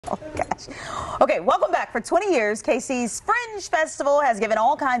Oh, gosh. Okay, welcome back. For 20 years, KC's Fringe Festival has given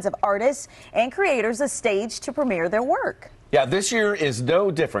all kinds of artists and creators a stage to premiere their work. Yeah, this year is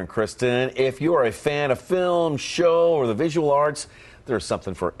no different, Kristen. If you are a fan of film, show, or the visual arts, there's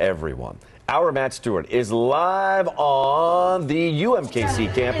something for everyone. Our Matt Stewart is live on the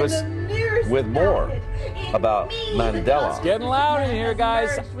UMKC campus with more about Mandela. It's getting loud in here,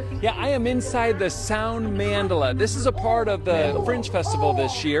 guys. Yeah, I am inside the Sound Mandala. This is a part of the Fringe Festival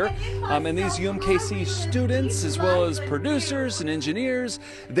this year. And these UMKC students, as well as producers and engineers,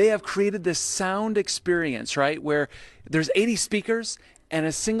 they have created this sound experience, right, where there's 80 speakers and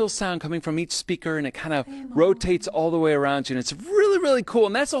a single sound coming from each speaker, and it kind of rotates all the way around you, and it's really, really cool.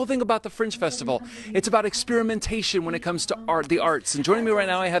 And that's the whole thing about the Fringe Festival. It's about experimentation when it comes to the arts. And joining me right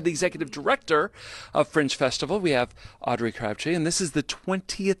now, I have the executive director of Fringe Festival. We have Audrey Crabtree, and this is the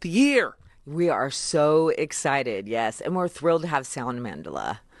 20th year. We are so excited, yes, and we're thrilled to have Sound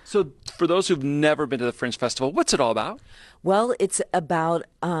Mandala. So for those who've never been to the Fringe Festival, what's it all about? Well, it's about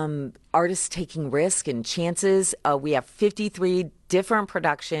artists taking risk and chances. We have 53 different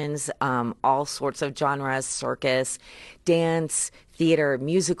productions, all sorts of genres: circus, dance, theater,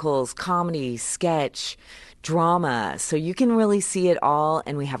 musicals, comedy, sketch, drama. So you can really see it all,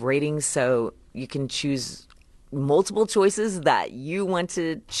 and we have ratings so you can choose multiple choices that you want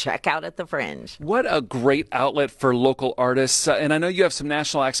to check out at the Fringe. What a great outlet for local artists. And I know you have some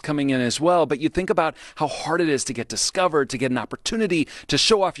national acts coming in as well, but you think about how hard it is to get discovered, to get an opportunity to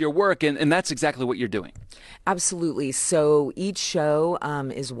show off your work, and that's exactly what you're doing. Absolutely. So each show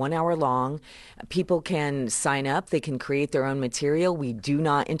is 1 hour long. People can sign up. They can create their own material. We do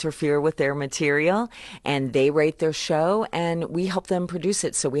not interfere with their material, and they rate their show, and we help them produce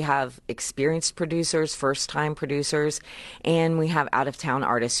it. So we have experienced producers, first-time producers, and we have out-of-town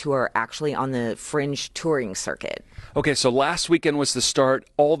artists who are actually on the Fringe touring circuit. Okay, so last weekend was the start.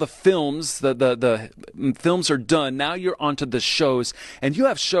 All the films, the films are done. Now you're onto the shows, and you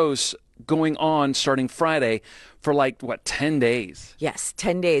have shows going on starting Friday for like, what, 10 days? Yes,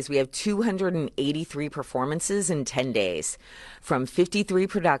 10 days. We have 283 performances in 10 days from 53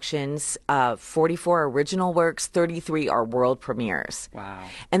 productions, 44 original works, 33 are world premieres. Wow.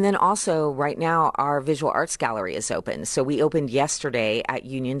 And then also right now our visual arts gallery is open. So we opened yesterday at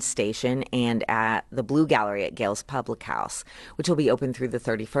Union Station and at the Blue Gallery at Gales Public House, which will be open through the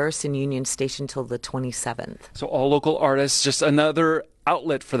 31st, and Union Station till the 27th. So all local artists, just another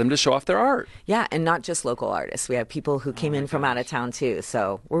outlet for them to show off their art. Yeah, and not just local artists. We have people who came in from out of town too,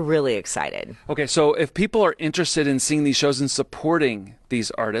 so we're really excited. Okay, so if people are interested in seeing these shows and supporting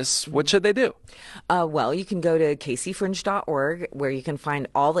these artists, what should they do? Well, you can go to kcfringe.org where you can find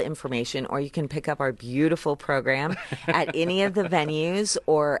all the information, or you can pick up our beautiful program at any of the venues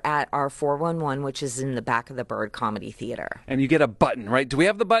or at our 411, which is in the back of the Bird Comedy Theater. And you get a button, right? Do we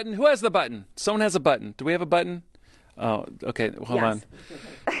have the button? Who has the button? Someone has a button. Do we have a button? Oh, okay. Hold on.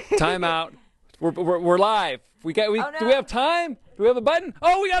 Time out. We're live. Do we have time? Do we have a button?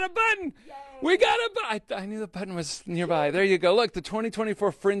 Oh, we got a button. Yay. We got a button. I knew the button was nearby. There you go. Look, the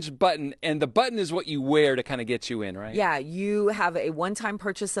 2024 Fringe button, and the button is what you wear to kind of get you in, right? Yeah, you have a one-time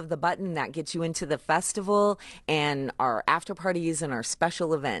purchase of the button that gets you into the festival and our after parties and our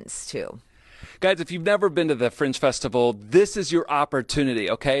special events too. Guys, if you've never been to the Fringe Festival, this is your opportunity,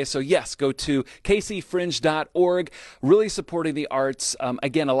 okay? So yes, go to kcfringe.org, really supporting the arts.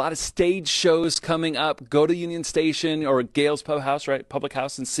 Again, a lot of stage shows coming up. Go to Union Station or Gales Public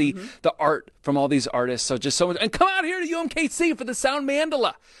House, and see the art from all these artists. So just so much, and come out here to UMKC for the Sound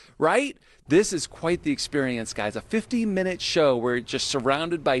Mandala, right? This is quite the experience, guys. A 50-minute show where you're just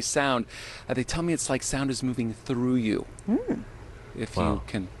surrounded by sound. They tell me it's like sound is moving through you. If you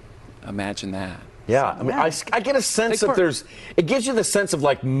can imagine that. Yeah, I mean, I get a sense that it gives you the sense of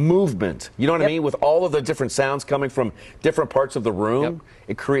like movement. You know what I mean? With all of the different sounds coming from different parts of the room,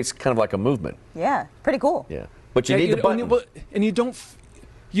 it creates kind of like a movement. Yeah, pretty cool. Yeah, but you need the button. And you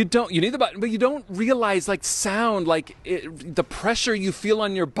need the button, but you don't realize like sound, like the pressure you feel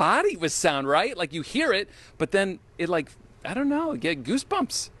on your body with sound, right? Like you hear it, but then it like, I don't know, you get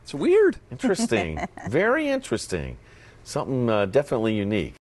goosebumps. It's weird. Interesting. Very interesting. Something definitely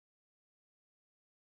unique.